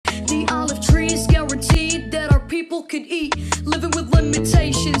could eat, living with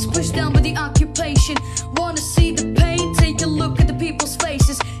limitations, pushed down by the occupation. Wanna see the pain? Take a look at the people's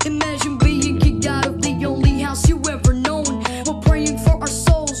faces. Imagine being kicked out of the only house you ever known. We're praying for our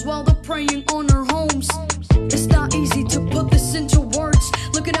souls while they're preying on our homes. It's not easy to put this into words.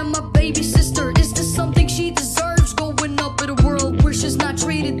 Looking at my baby sister, is this something she deserves? Growing up in a world where she's not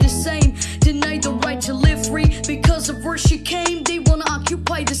treated the same, denied the right to live free because of where she came. They wanna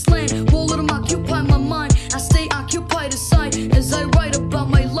occupy this land, won't let them occupy my mind. I stay occupied aside as I write about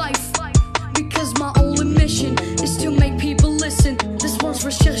my life, because my only mission is to make people listen. This one's for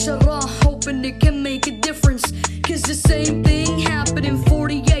Shashara, hoping it can make a difference. Cause the same thing happened in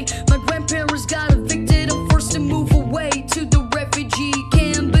 48. My grandparents got evicted and forced to move away to the refugee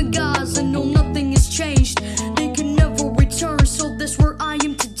camp in Gaza. No, nothing has changed, they can never return. So that's where I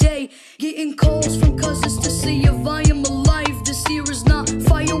am today, getting calls from cousins to see if I am alive. This year is not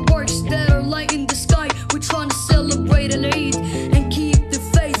fireworks that are lighting the sky. We're trying to celebrate an Eid and keep the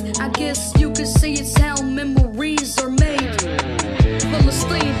faith. I guess you could say it's how memories are made.